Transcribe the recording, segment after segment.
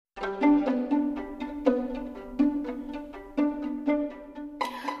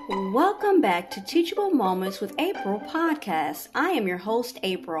back to Teachable Moments with April podcast. I am your host,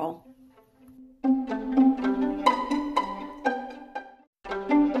 April.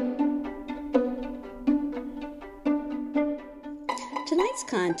 Tonight's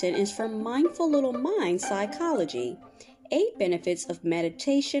content is from Mindful Little Mind Psychology, 8 Benefits of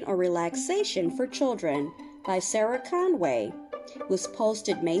Meditation or Relaxation for Children by Sarah Conway. It was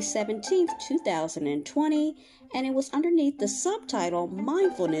posted May 17th, 2020, and it was underneath the subtitle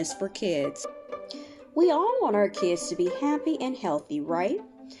Mindfulness for Kids. We all want our kids to be happy and healthy, right?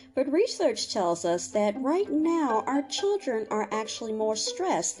 But research tells us that right now our children are actually more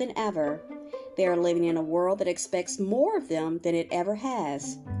stressed than ever. They are living in a world that expects more of them than it ever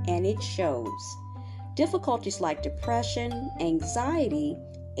has, and it shows. Difficulties like depression, anxiety,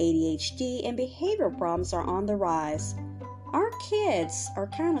 ADHD, and behavioral problems are on the rise. Our kids are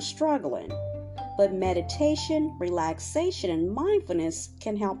kind of struggling, but meditation, relaxation, and mindfulness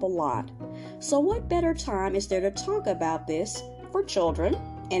can help a lot. So what better time is there to talk about this for children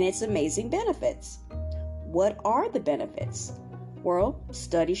and its amazing benefits? What are the benefits? Well,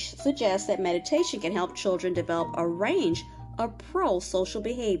 studies suggest that meditation can help children develop a range of pro-social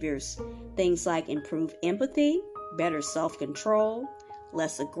behaviors. Things like improved empathy, better self-control,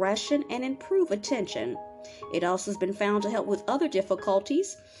 less aggression, and improved attention. It also has been found to help with other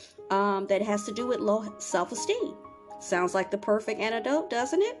difficulties that has to do with low self-esteem. Sounds like the perfect antidote,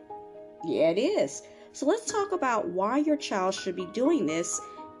 doesn't it? Yeah, it is. So let's talk about why your child should be doing this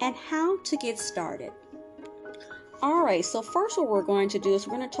and how to get started. All right, so first what we're going to do is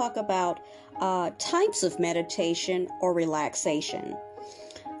we're going to talk about types of meditation or relaxation.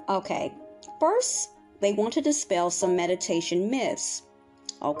 Okay, first, they want to dispel some meditation myths.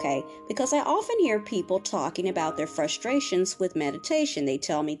 Okay, because I often hear people talking about their frustrations with meditation. They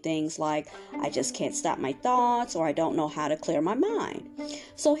tell me things like, I just can't stop my thoughts, or I don't know how to clear my mind.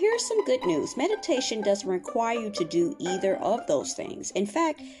 So here's some good news. Meditation doesn't require you to do either of those things. In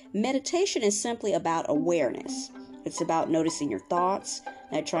fact, meditation is simply about awareness. It's about noticing your thoughts,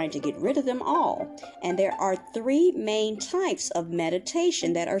 not trying to get rid of them all. And there are 3 main types of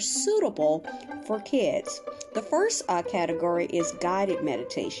meditation that are suitable for kids. The first category is guided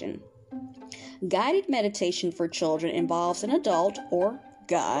meditation. Guided meditation for children involves an adult or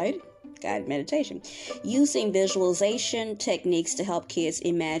guided meditation, using visualization techniques to help kids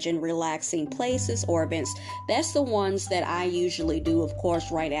imagine relaxing places or events. That's the ones that I usually do, of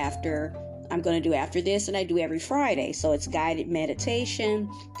course, right after I'm going to do after this, and I do every Friday. So it's guided meditation,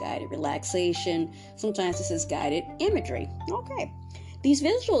 guided relaxation. Sometimes this is guided imagery. Okay. These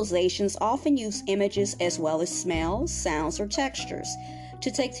visualizations often use images as well as smells, sounds, or textures to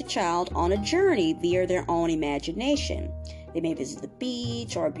take the child on a journey via their own imagination. They may visit the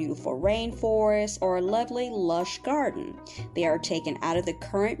beach or a beautiful rainforest or a lovely, lush garden. They are taken out of the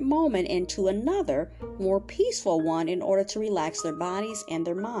current moment into another, more peaceful one in order to relax their bodies and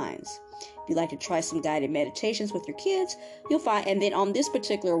their minds. If you'd like to try some guided meditations with your kids, you'll find, and then on this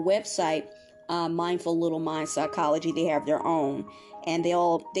particular website, Mindful Little Mind Psychology, they have their own. And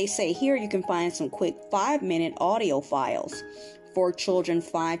they say here you can find some quick 5-minute audio files for children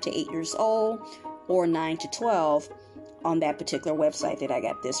 5 to 8 years old or 9 to 12 on that particular website that I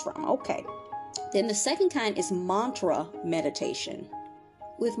got this from. Okay. Then the second kind is mantra meditation.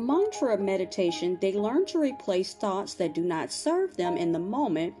 With mantra meditation, they learn to replace thoughts that do not serve them in the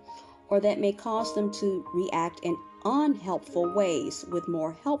moment or that may cause them to react in unhelpful ways with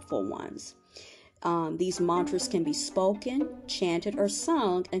more helpful ones. These mantras can be spoken, chanted, or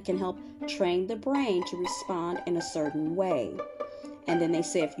sung and can help train the brain to respond in a certain way. And then they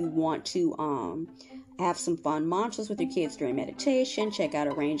say if you want to have some fun mantras with your kids during meditation, check out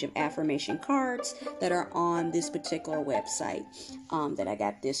a range of affirmation cards that are on this particular website that I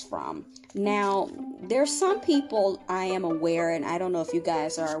got this from. Now, there's some people I am aware, and I don't know if you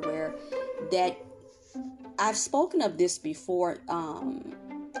guys are aware, that I've spoken of this before,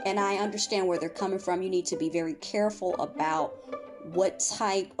 and I understand where they're coming from. You need to be very careful about what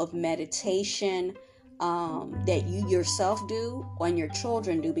type of meditation that you yourself do and your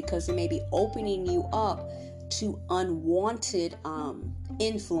children do, because it may be opening you up to unwanted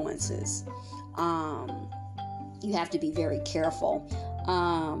influences. You have to be very careful.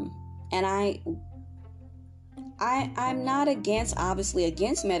 And I'm not obviously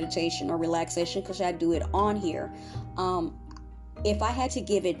against meditation or relaxation, because I do it on here. If I had to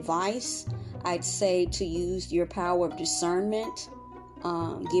give advice, I'd say to use your power of discernment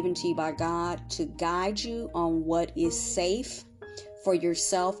given to you by God to guide you on what is safe for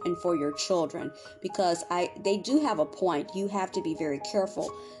yourself and for your children, because they do have a point. You have to be very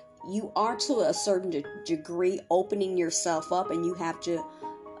careful. You are to a certain degree opening yourself up, and you have to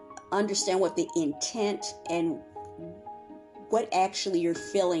understand what the intent and what actually you're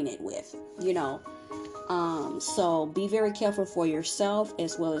filling it with, So be very careful for yourself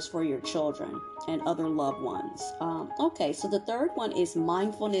as well as for your children and other loved ones. Okay, so the third one is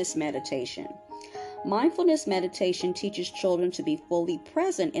mindfulness meditation. Mindfulness meditation teaches children to be fully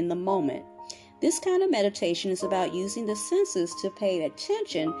present in the moment. This kind of meditation is about using the senses to pay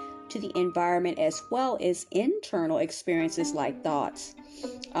attention to the environment as well as internal experiences like thoughts,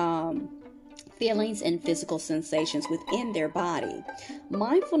 feelings, and physical sensations within their body.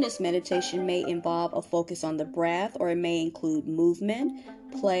 Mindfulness meditation may involve a focus on the breath, or it may include movement,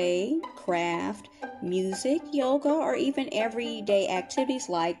 play, craft, music, yoga, or even everyday activities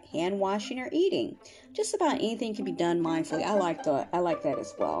like hand washing or eating. Just about anything can be done mindfully. I like that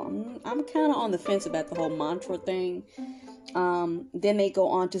as well. I'm kind of on the fence about the whole mantra thing. Then they go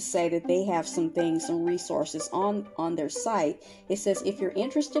on to say that they have some resources on their site. It says, if you're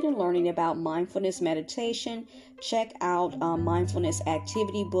interested in learning about mindfulness meditation, check out mindfulness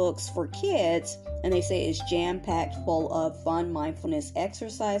activity books for kids. And they say it's jam-packed full of fun mindfulness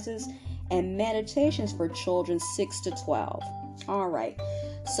exercises and meditations for children 6 to 12. All right.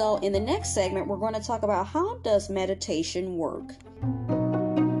 So in the next segment, we're going to talk about how does meditation work?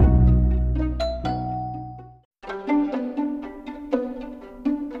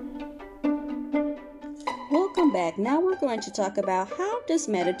 Welcome back. Now we're going to talk about how does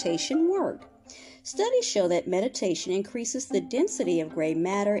meditation work? Studies show that meditation increases the density of gray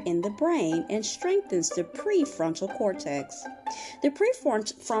matter in the brain and strengthens the prefrontal cortex. The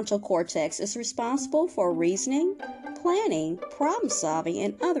prefrontal cortex is responsible for reasoning, planning, problem solving,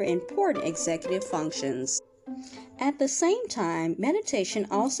 and other important executive functions. At the same time, meditation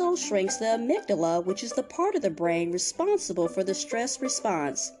also shrinks the amygdala, which is the part of the brain responsible for the stress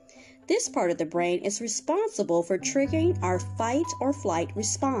response. This part of the brain is responsible for triggering our fight or flight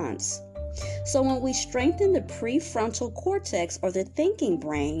response. So when we strengthen the prefrontal cortex, or the thinking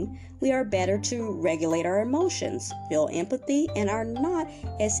brain, we are better to regulate our emotions, feel empathy, and are not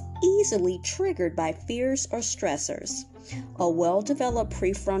as easily triggered by fears or stressors. A well-developed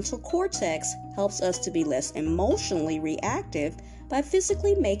prefrontal cortex helps us to be less emotionally reactive by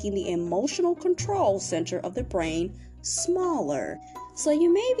physically making the emotional control center of the brain smaller. So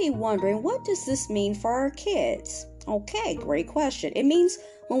you may be wondering, what does this mean for our kids? Okay, great question. It means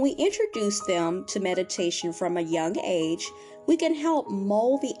when we introduce them to meditation from a young age, we can help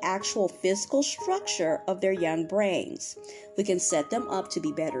mold the actual physical structure of their young brains. We can set them up to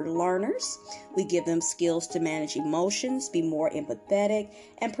be better learners. We give them skills to manage emotions, be more empathetic,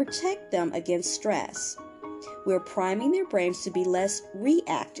 and protect them against stress. We're priming their brains to be less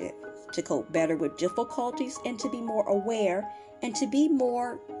reactive, to cope better with difficulties, and to be more aware and to be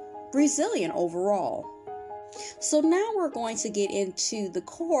more resilient overall. So now we're going to get into the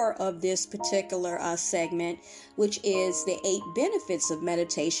core of this particular segment, which is the 8 benefits of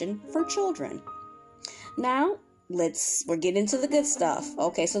meditation for children. Now, we're getting into the good stuff.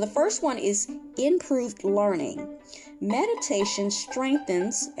 Okay, so the first one is improved learning. Meditation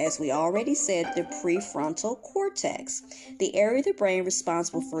strengthens, as we already said, the prefrontal cortex, the area of the brain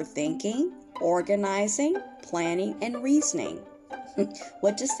responsible for thinking, organizing, planning, and reasoning.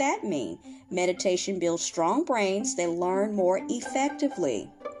 What does that mean? Meditation builds strong brains that learn more effectively.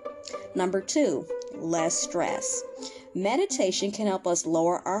 Number 2, less stress. Meditation can help us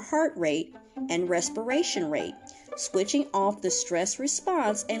lower our heart rate and respiration rate, switching off the stress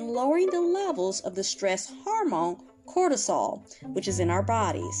response and lowering the levels of the stress hormone cortisol, which is in our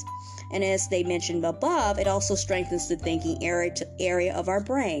bodies. And as they mentioned above, it also strengthens the thinking area of our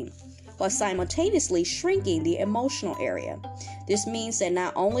brain, while simultaneously shrinking the emotional area. This means that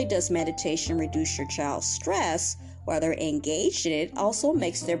not only does meditation reduce your child's stress while they're engaged in it, also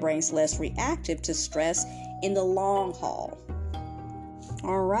makes their brains less reactive to stress in the long haul.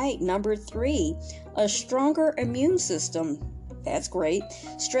 All right, number 3, a stronger immune system. That's great.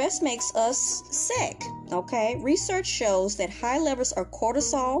 Stress makes us sick, okay? Research shows that high levels of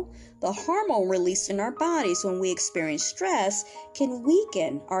cortisol, the hormone released in our bodies when we experience stress, can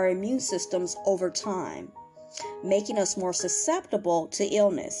weaken our immune systems over time, making us more susceptible to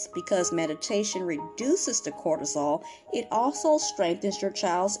illness. Because meditation reduces the cortisol, it also strengthens your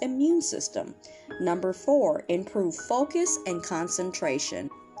child's immune system. Number 4, improve focus and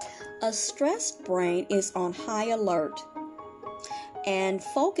concentration. A stressed brain is on high alert and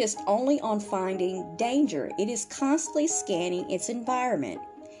focused only on finding danger. It is constantly scanning its environment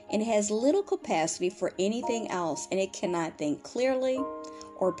and has little capacity for anything else, and it cannot think clearly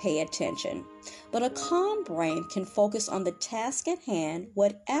or pay attention. But a calm brain can focus on the task at hand,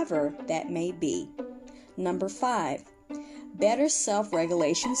 whatever that may be. Number 5, better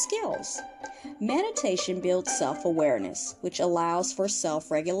self-regulation skills. Meditation builds self-awareness, which allows for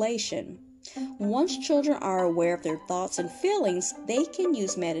self-regulation. Once children are aware of their thoughts and feelings, they can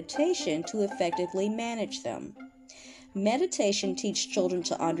use meditation to effectively manage them. Meditation teaches children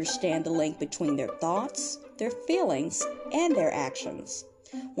to understand the link between their thoughts, their feelings, and their actions.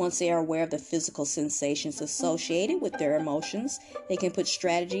 Once they are aware of the physical sensations associated with their emotions, they can put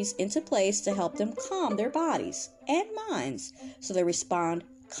strategies into place to help them calm their bodies and minds so they respond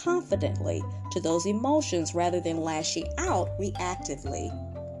confidently to those emotions rather than lashing out reactively.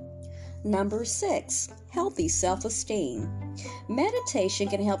 Number 6, healthy self-esteem. Meditation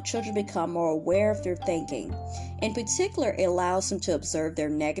can help children become more aware of their thinking. In particular, it allows them to observe their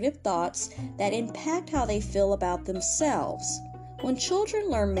negative thoughts that impact how they feel about themselves. When children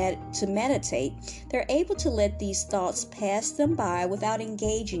learn to meditate, they're able to let these thoughts pass them by without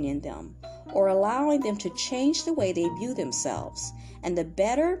engaging in them or allowing them to change the way they view themselves. And the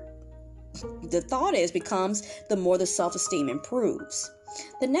better the thought becomes, the more the self-esteem improves.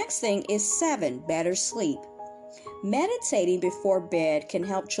 The next thing is 7, better sleep. Meditating before bed can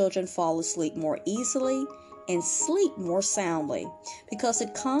help children fall asleep more easily and sleep more soundly because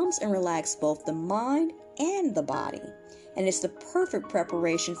it calms and relaxes both the mind and the body, and it's the perfect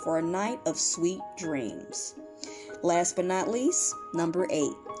preparation for a night of sweet dreams. Last but not least, number 8,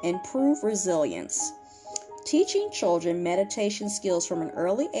 improve resilience. Teaching children meditation skills from an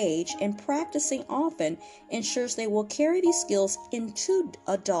early age and practicing often ensures they will carry these skills into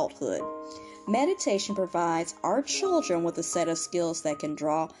adulthood. Meditation provides our children with a set of skills that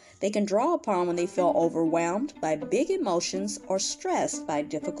they can draw upon when they feel overwhelmed by big emotions or stressed by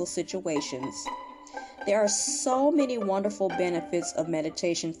difficult situations. There are so many wonderful benefits of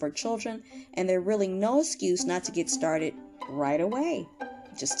meditation for children, and there's really no excuse not to get started right away.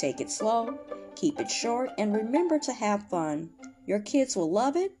 Just take it slow, keep it short, and remember to have fun. Your kids will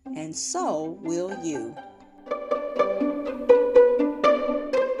love it, and so will you.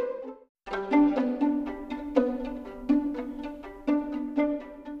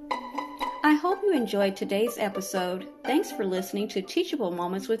 I hope you enjoyed today's episode. Thanks for listening to Teachable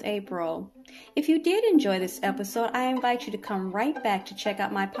Moments with April. If you did enjoy this episode, I invite you to come right back to check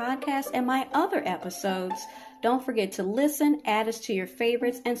out my podcast and my other episodes. Don't forget to listen, add us to your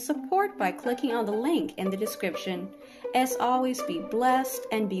favorites, and support by clicking on the link in the description. As always, be blessed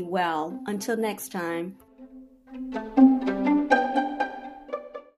and be well. Until next time.